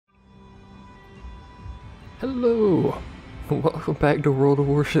Hello! Welcome back to World of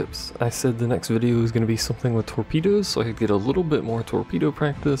Warships. I said the next video was going to be something with torpedoes so I could get a little bit more torpedo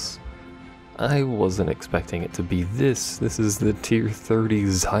practice. I wasn't expecting it to be this. This is the Tier 30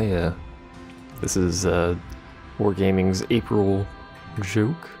 Zaya. This is Wargaming's April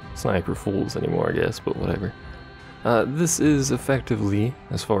joke. It's not April Fool's anymore, I guess, but whatever. This is effectively,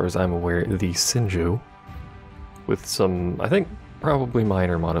 as far as I'm aware, the Sinjo. With some, I think, probably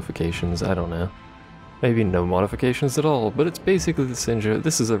minor modifications, I don't know. Maybe no modifications at all, but it's basically the Sinjo.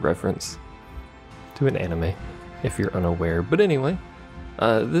 This is a reference to an anime, if you're unaware. But anyway,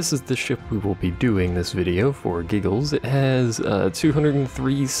 this is the ship we will be doing this video for giggles. It has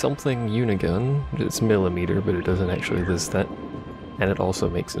 203 something unigun. It's millimeter, but it doesn't actually list that. And it also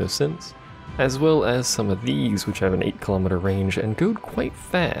makes no sense. As well as some of these, which have an 8-kilometer range and go quite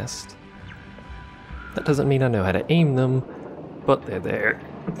fast. That doesn't mean I know how to aim them, but they're there.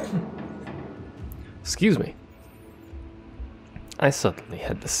 Excuse me. I suddenly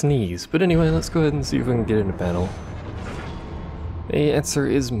had to sneeze, but anyway, let's go ahead and see if we can get into battle. The answer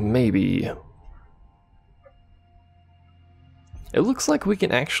is maybe. It looks like we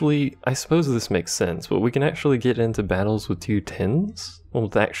can actually, I suppose this makes sense, but we can actually get into battles with 2 10s? Well,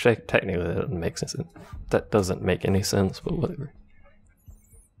 that technically that doesn't make sense. That doesn't make any sense, but whatever.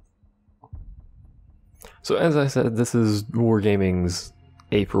 So as I said, this is Wargaming's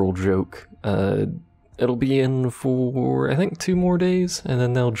April joke. It'll be in for, I think, 2 more days, and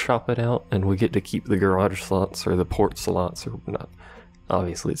then they'll chop it out, and we get to keep the garage slots, or the port slots, or not.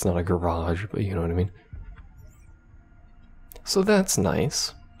 Obviously, it's not a garage, but you know what I mean. So that's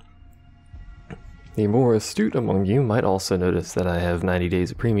nice. The more astute among you might also notice that I have 90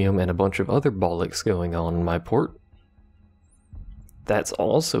 days of premium and a bunch of other bollocks going on in my port. That's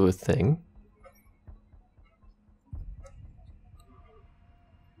also a thing.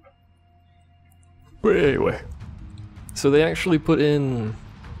 But anyway, so they actually put in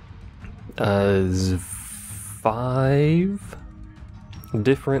 5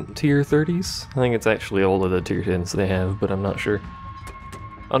 different tier 30s. I think it's actually all of the tier 10s they have, but I'm not sure.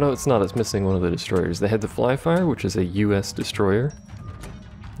 Oh no, it's not, it's missing one of the destroyers. They had the Flyfire, which is a US destroyer.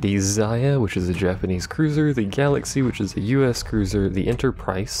 The Zaya, which is a Japanese cruiser. The Galaxy, which is a US cruiser. The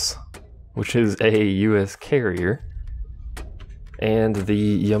Enterprise, which is a US carrier. And the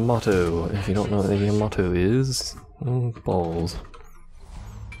Yamato. If you don't know what the Yamato is, balls.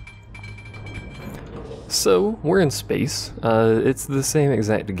 So, we're in space. It's the same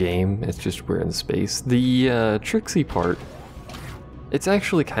exact game, it's just we're in space. The tricksy part, it's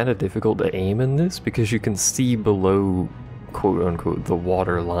actually kind of difficult to aim in this because you can see below, quote unquote, the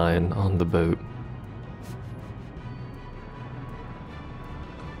water line on the boat.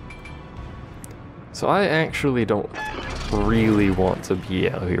 So I actually don't really want to be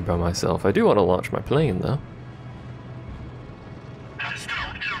out here by myself. I do want to launch my plane though.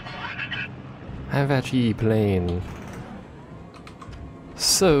 Have at ye, plane.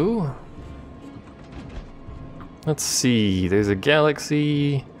 So, let's see, there's a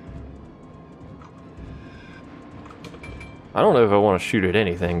Galaxy. I don't know if I want to shoot at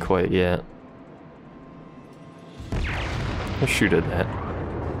anything quite yet. Let's shoot at that.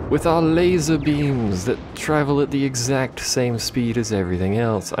 With our laser beams that travel at the exact same speed as everything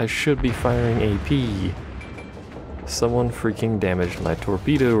else, I should be firing AP. Someone freaking damaged my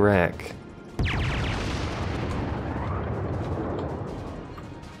torpedo rack.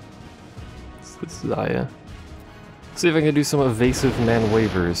 This is Zaya. See if I can do some evasive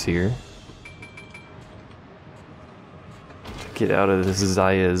man-wavers here. To get out of this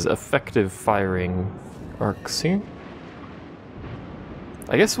Zaya's effective firing arcs here.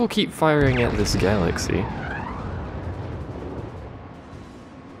 I guess we'll keep firing at this Galaxy.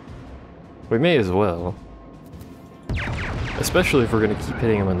 We may as well. Especially if we're going to keep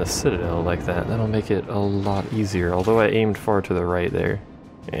hitting them in the Citadel like that. That'll make it a lot easier. Although I aimed far to the right there.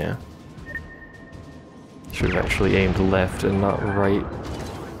 Yeah. Should have actually aimed left and not right.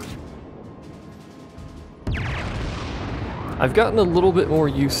 I've gotten a little bit more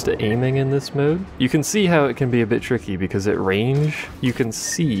used to aiming in this mode. You can see how it can be a bit tricky because at range, you can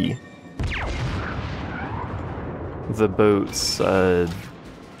see the boats,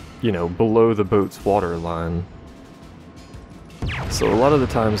 you know, below the boat's water line. So a lot of the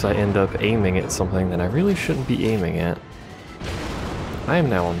times I end up aiming at something that I really shouldn't be aiming at. I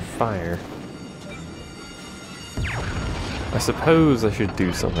am now on fire. I suppose I should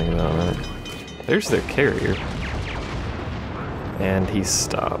do something about that. There's their carrier. And he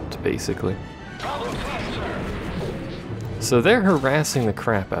stopped, basically. So they're harassing the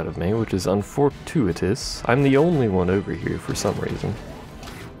crap out of me, which is unfortuitous. I'm the only one over here for some reason.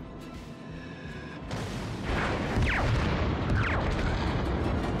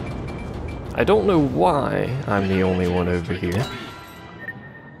 I don't know why I'm the only one over here,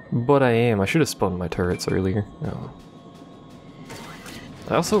 but I am. I should have spun my turrets earlier. Oh.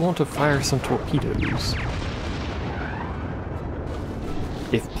 I also want to fire some torpedoes,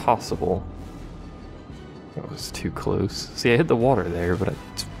 if possible. That was too close. See, I hit the water there, but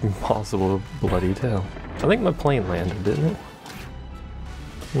it's impossible to bloody tell. I think my plane landed, didn't it?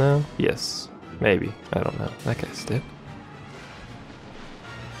 No? Yes. Maybe. I don't know. That guy's dead.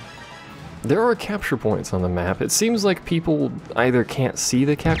 There are capture points on the map. It seems like people either can't see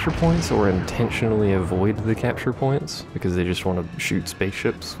the capture points or intentionally avoid the capture points because they just want to shoot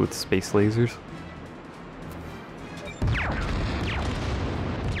spaceships with space lasers.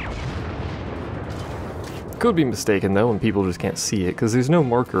 Could be mistaken though, and people just can't see it because there's no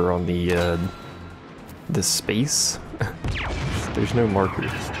marker on the space. There's no marker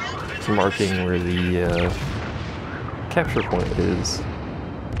marking where the capture point is.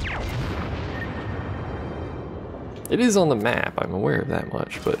 It is on the map, I'm aware of that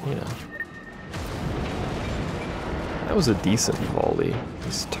much, but you know. That was a decent volley.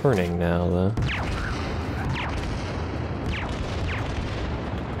 He's turning now though.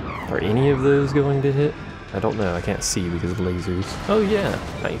 Are any of those going to hit? I don't know, I can't see because of lasers. Oh yeah,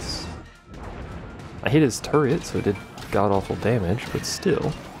 nice. I hit his turret, so it did god-awful damage, but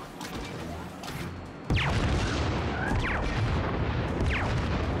still.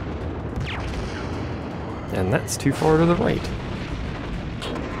 And that's too far to the right.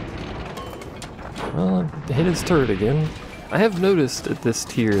 Well, I hit his turret again. I have noticed at this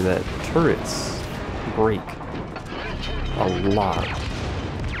tier that turrets break a lot.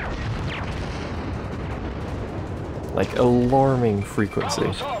 Like, alarming frequency. I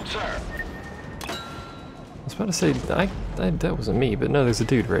was about to say, that wasn't me, but no, there's a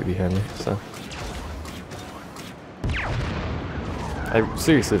dude right behind me, so.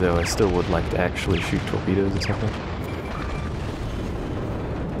 Seriously though, I still would like to actually shoot torpedoes or something.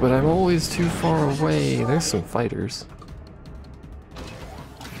 But I'm always too far away. There's some fighters.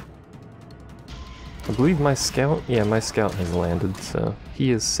 I believe my scout, yeah, my scout has landed, so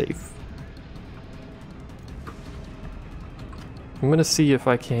he is safe. I'm gonna see if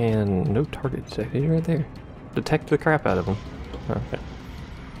I can, no target detected, right there. Detect the crap out of him. Okay.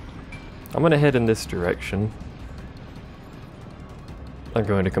 I'm gonna head in this direction. I'm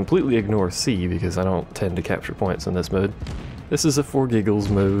going to completely ignore C because I don't tend to capture points in this mode. This is a for giggles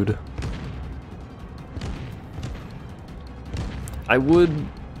mode. I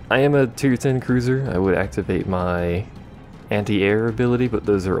am a tier 10 cruiser. I would activate my anti-air ability, but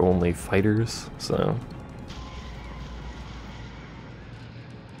those are only fighters, so.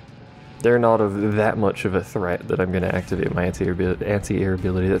 They're not of that much of a threat that I'm going to activate my anti-air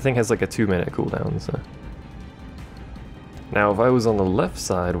ability. That thing has like a 2-minute cooldown, so. Now, if I was on the left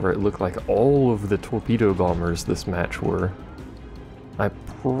side where it looked like all of the torpedo bombers this match were, I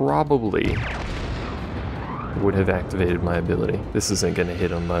probably would have activated my ability. This isn't going to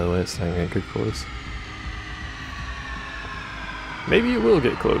hit him, by the way, it's not going to get close. Maybe it will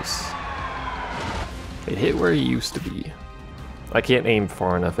get close. It hit where he used to be. I can't aim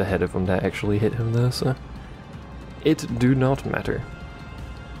far enough ahead of him to actually hit him though, so it do not matter.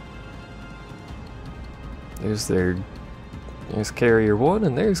 There's carrier 1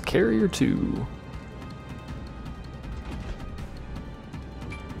 and there's carrier 2.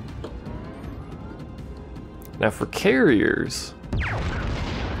 Now for carriers,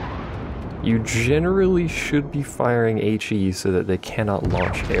 you generally should be firing HE so that they cannot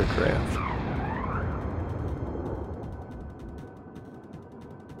launch aircraft.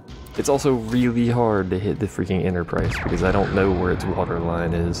 It's also really hard to hit the freaking Enterprise because I don't know where its water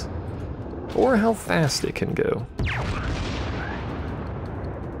line is or how fast it can go.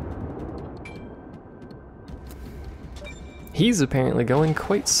 He's apparently going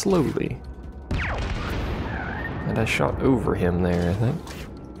quite slowly. And I shot over him there, I think.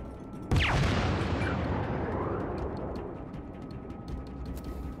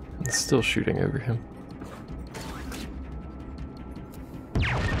 I'm still shooting over him.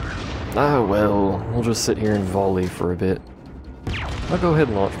 Ah well, we'll just sit here and volley for a bit. I'll go ahead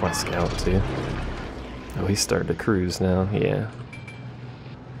and launch my scout too. Oh, he's starting to cruise now, yeah.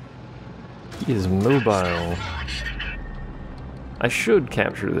 He is mobile. I should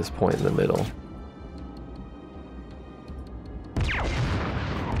capture this point in the middle.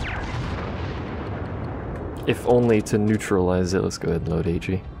 If only to neutralize it. Let's go ahead and load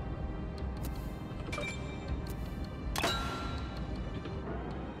HE.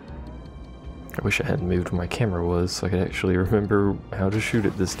 I wish I hadn't moved where my camera was so I could actually remember how to shoot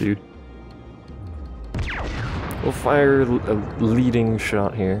at this dude. We'll fire a leading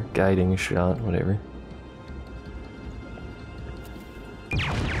shot here, guiding shot, whatever.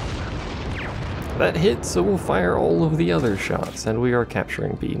 That hit, so we'll fire all of the other shots, and we are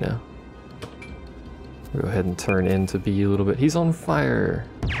capturing B now. Go ahead and turn into B a little bit. He's on fire!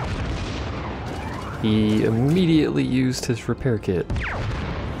 He immediately used his repair kit.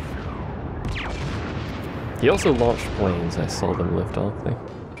 He also launched planes, I saw them lift off there.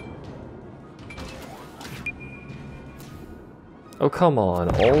 Oh come on,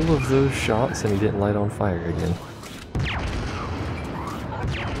 all of those shots and he didn't light on fire again.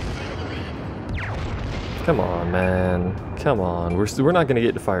 Come on, man. Come on. We're not gonna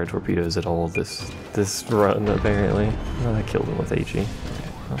get to fire torpedoes at all this run, apparently. Oh, I killed him with HE.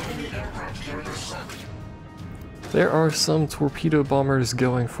 Oh. There are some torpedo bombers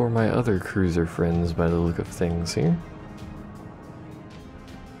going for my other cruiser friends by the look of things here.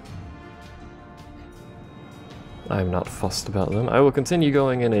 I'm not fussed about them. I will continue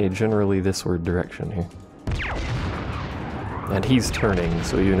going in a generally thisward direction here. And he's turning,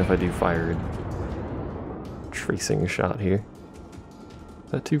 so even if I do fire tracing shot here.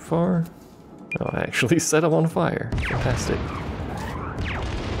 Is that too far? Oh, I actually set him on fire. Fantastic.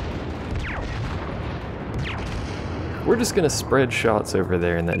 We're just gonna spread shots over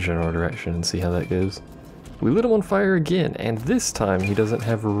there in that general direction and see how that goes. We lit him on fire again, and this time he doesn't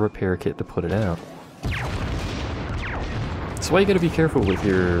have a repair kit to put it out. That's why you gotta be careful with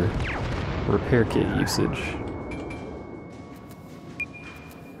your repair kit usage.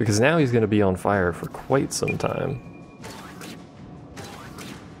 Because now he's gonna be on fire for quite some time.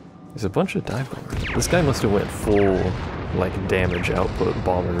 There's a bunch of dive bombers. This guy must have went full, like, damage output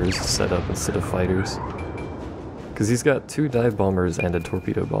bombers set up instead of fighters. Because he's got 2 dive bombers and a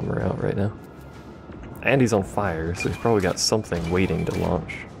torpedo bomber out right now. And he's on fire, so he's probably got something waiting to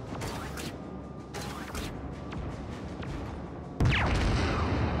launch.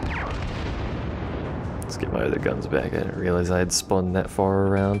 Let's get my other guns back. I didn't realize I had spun that far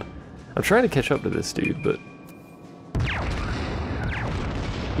around. I'm trying to catch up to this dude, but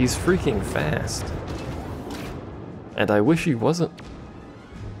he's freaking fast. And I wish he wasn't.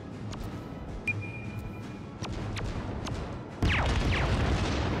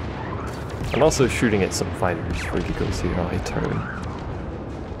 I'm also shooting at some fighters so we could go see how I turn.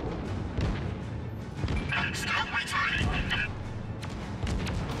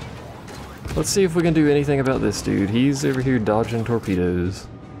 Let's see if we can do anything about this dude. He's over here dodging torpedoes.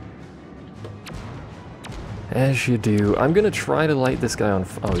 As you do. I'm gonna try to light this guy on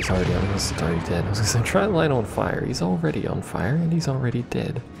fire. Oh, he's already on. He's already dead. I was gonna say, try to light on fire. He's already on fire and he's already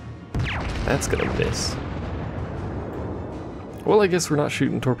dead. That's gonna miss. Well, I guess we're not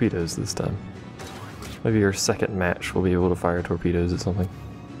shooting torpedoes this time. Maybe our second match we'll be able to fire torpedoes at something.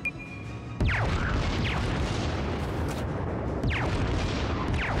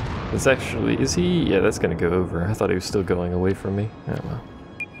 It's actually, is he? Yeah, that's gonna go over. I thought he was still going away from me. Oh well.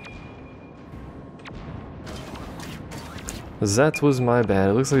 That was my bad.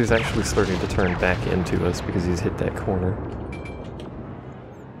 It looks like he's actually starting to turn back into us because he's hit that corner.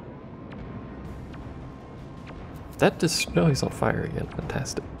 No, he's on fire again.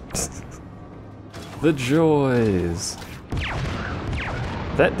 Fantastic. The joys!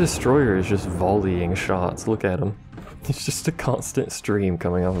 That destroyer is just volleying shots. Look at him. It's just a constant stream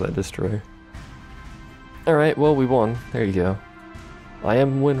coming off of that destroyer. Alright, well, we won. There you go. I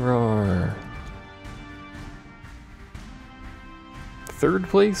am WinRAR. 3rd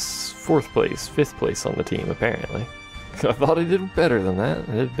place, 4th place, 5th place on the team, apparently. I thought I did better than that.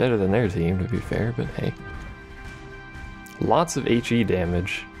 I did better than their team, to be fair, but hey. Lots of HE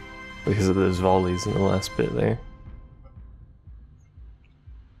damage because of those volleys in the last bit there.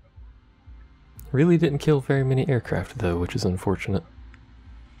 Really didn't kill very many aircraft though, which is unfortunate.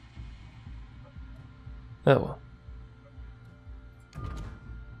 Oh well.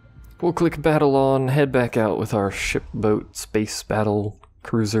 We'll click battle on, head back out with our ship, boat, space battle,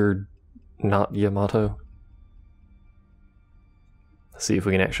 cruiser, not Yamato. See if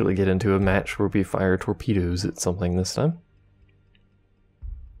we can actually get into a match where we fire torpedoes at something this time.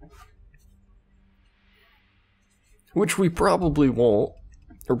 Which we probably won't.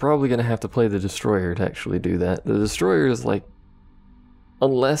 We're probably going to have to play the destroyer to actually do that. The destroyer is like,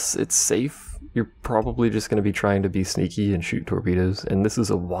 unless it's safe, you're probably just going to be trying to be sneaky and shoot torpedoes. And this is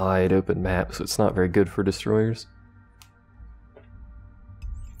a wide open map, so it's not very good for destroyers.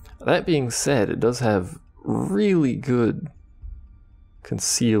 That being said, it does have really good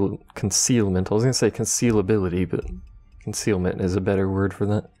concealment. I was going to say concealability, but concealment is a better word for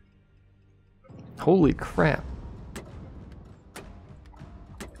that. Holy crap.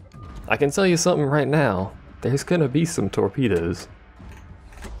 I can tell you something right now. There's gonna be some torpedoes.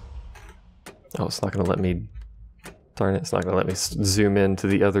 Oh, it's not gonna let me... Darn it, it's not gonna let me zoom in to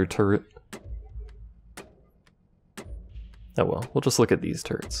the other turret. Oh well, we'll just look at these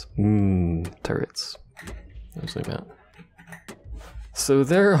turrets. Turrets. I'll zoom out. So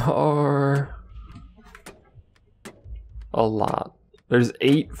there are... a lot. There's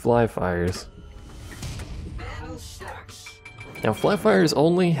 8 flyfires. Now flyfires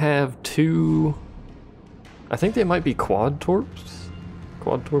only have 2... I think they might be quad torps?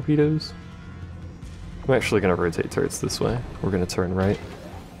 Quad torpedoes? I'm actually gonna rotate turrets this way. We're gonna turn right.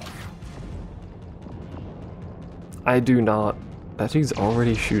 I do not... That dude's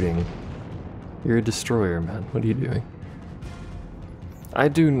already shooting. You're a destroyer, man. What are you doing? I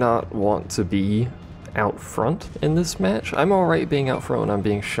do not want to be out front in this match. I'm alright being out front when I'm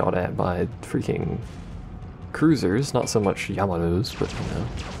being shot at by freaking cruisers, not so much Yamatos, but you know,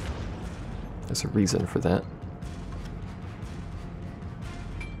 there's a reason for that.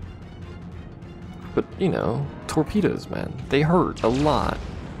 But, you know, torpedoes, man, they hurt a lot.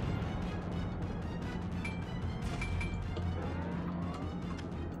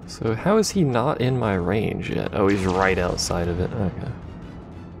 So how is he not in my range yet? Oh, he's right outside of it. Okay.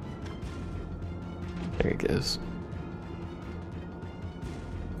 There he goes.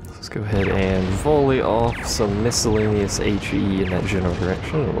 Let's go ahead and volley off some miscellaneous HE in that general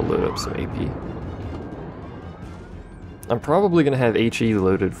direction, and we'll load up some AP. I'm probably going to have HE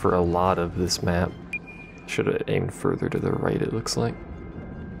loaded for a lot of this map. Should have aimed further to the right, it looks like.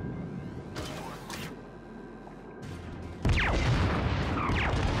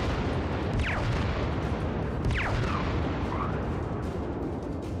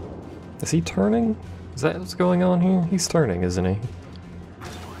 Is he turning? Is that what's going on here? He's turning, isn't he?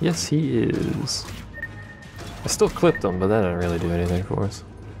 Yes, he is. I still clipped him, but that didn't really do anything for us.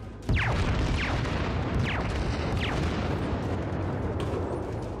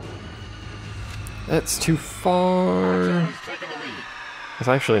 That's too far. It's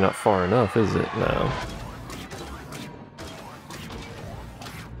actually not far enough, is it? No.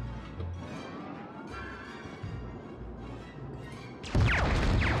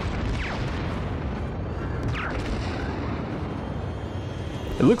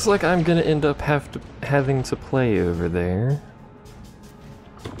 It looks like I'm gonna end up having to play over there.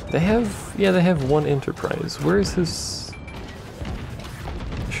 They have one Enterprise. Where is his...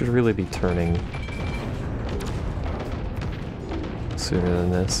 I should really be turning sooner than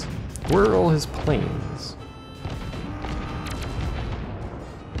this. Where are all his planes?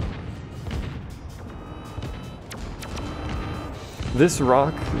 This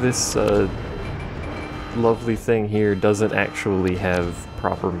rock, this lovely thing here doesn't actually have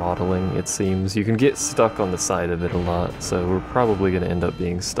proper modeling, it seems. You can get stuck on the side of it a lot, so we're probably going to end up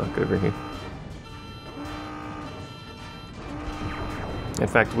being stuck over here. In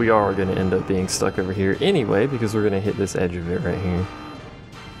fact, we are going to end up being stuck over here anyway, because we're going to hit this edge of it right here.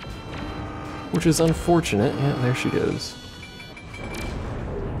 Which is unfortunate. Yeah, there she goes.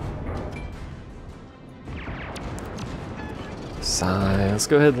 Sigh. Let's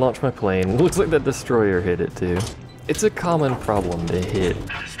go ahead and launch my plane. Looks like that destroyer hit it too. It's a common problem to hit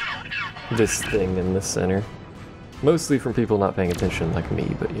this thing in the center. Mostly from people not paying attention like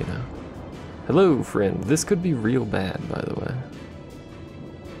me, but you know. Hello, friend. This could be real bad, by the way.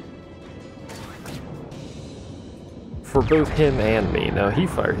 For both him and me. Now, he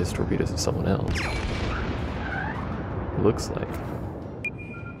fired his torpedoes at someone else. Looks like.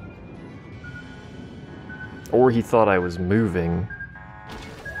 Or he thought I was moving.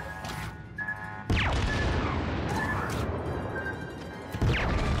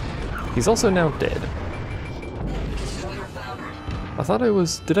 He's also now dead. I thought I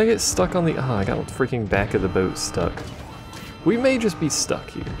was... Did I get stuck on the... Ah, I got the freaking back of the boat stuck. We may just be stuck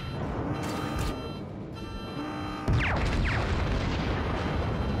here.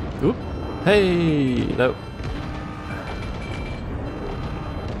 Oop. Hey! Nope.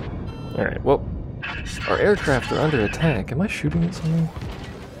 Alright, well... Our aircraft are under attack. Am I shooting at someone?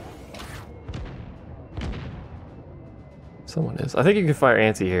 Someone is. I think you can fire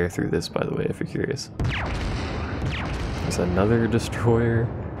anti-air through this, by the way, if you're curious. There's another destroyer.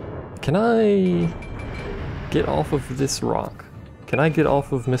 Can I get off of this rock? Can I get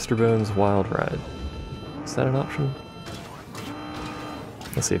off of Mr. Bones' wild ride? Is that an option?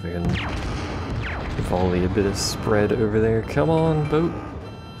 Let's see if I can volley a bit of spread over there. Come on, boat.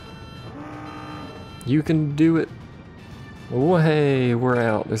 You can do it. Oh, hey, we're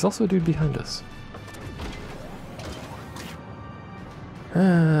out. There's also a dude behind us.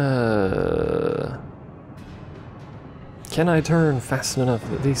 Can I turn fast enough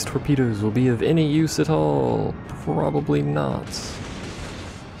that these torpedoes will be of any use at all? Probably not.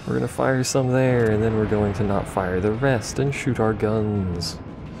 We're gonna fire some there, and then we're going to not fire the rest and shoot our guns.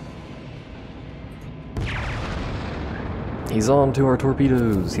 He's on to our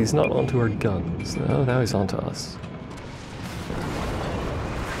torpedoes. He's not onto our guns. Oh, now he's on to us.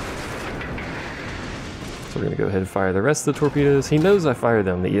 So we're gonna go ahead and fire the rest of the torpedoes. He knows I fire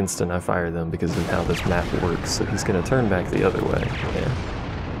them the instant I fire them because of how this map works, so he's gonna turn back the other way. Yeah.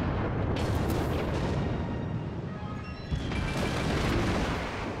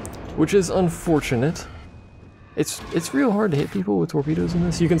 Which is unfortunate. It's real hard to hit people with torpedoes in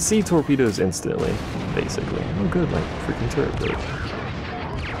this. You can see torpedoes instantly, basically. Oh good, my freaking turret broke.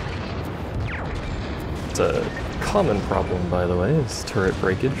 It's a common problem, by the way, is turret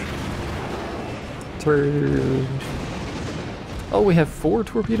breakage. Oh, we have 4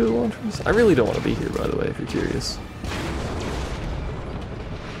 torpedo launchers? I really don't want to be here, by the way, if you're curious.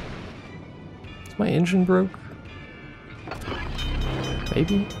 Is my engine broke?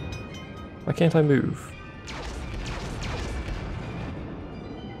 Maybe? Why can't I move?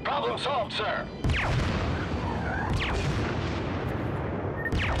 Problem solved, sir.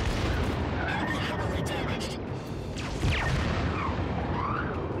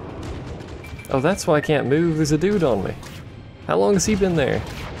 Oh, that's why I can't move. There's a dude on me. How long has he been there?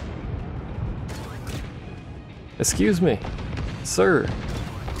 Excuse me, sir.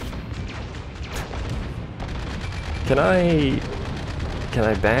 Can I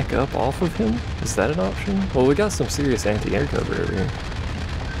back up off of him? Is that an option? Well, we got some serious anti-air cover over here.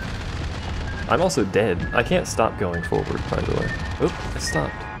 I'm also dead. I can't stop going forward, by the way. Oh, I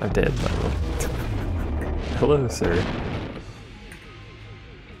stopped. I'm dead, by the way. Hello, sir.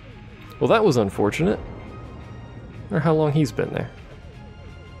 Well, that was unfortunate. Or how long he's been there.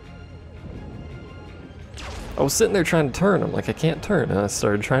 I was sitting there trying to turn. I'm like, I can't turn. And I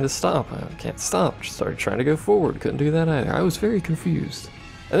started trying to stop. I can't stop. Just started trying to go forward. Couldn't do that either. I was very confused.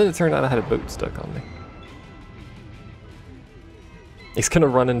 And then it turned out I had a boat stuck on me. He's gonna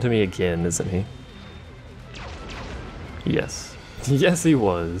run into me again, isn't he? Yes. Yes, he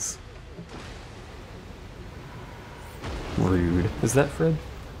was. Rude. Is that Fred?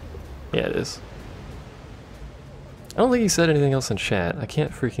 Yeah, it is. I don't think he said anything else in chat. I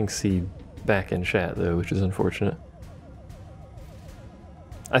can't freaking see back in chat, though, which is unfortunate.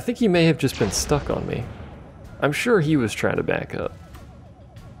 I think he may have just been stuck on me. I'm sure he was trying to back up.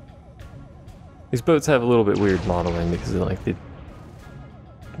 These boats have a little bit weird modeling because they're like the...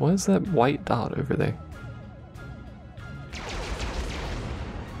 What is that white dot over there?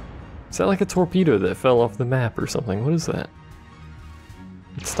 Is that like a torpedo that fell off the map or something? What is that?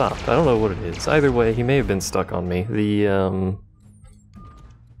 It stopped. I don't know what it is. Either way, he may have been stuck on me. The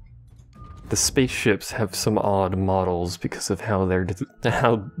spaceships have some odd models because of how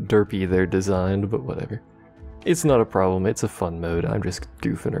how derpy they're designed, but whatever. It's not a problem. It's a fun mode. I'm just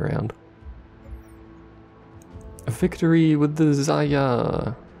goofing around. A victory with the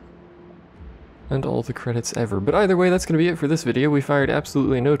Zaya. And all the credits ever. But either way, that's going to be it for this video. We fired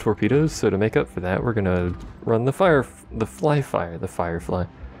absolutely no torpedoes, so to make up for that, we're going to run the Firefly.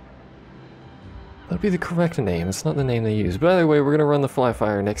 That'd be the correct name. It's not the name they use. But either way, we're going to run the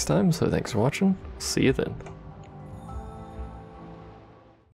Flyfire next time, so thanks for watching. See you then.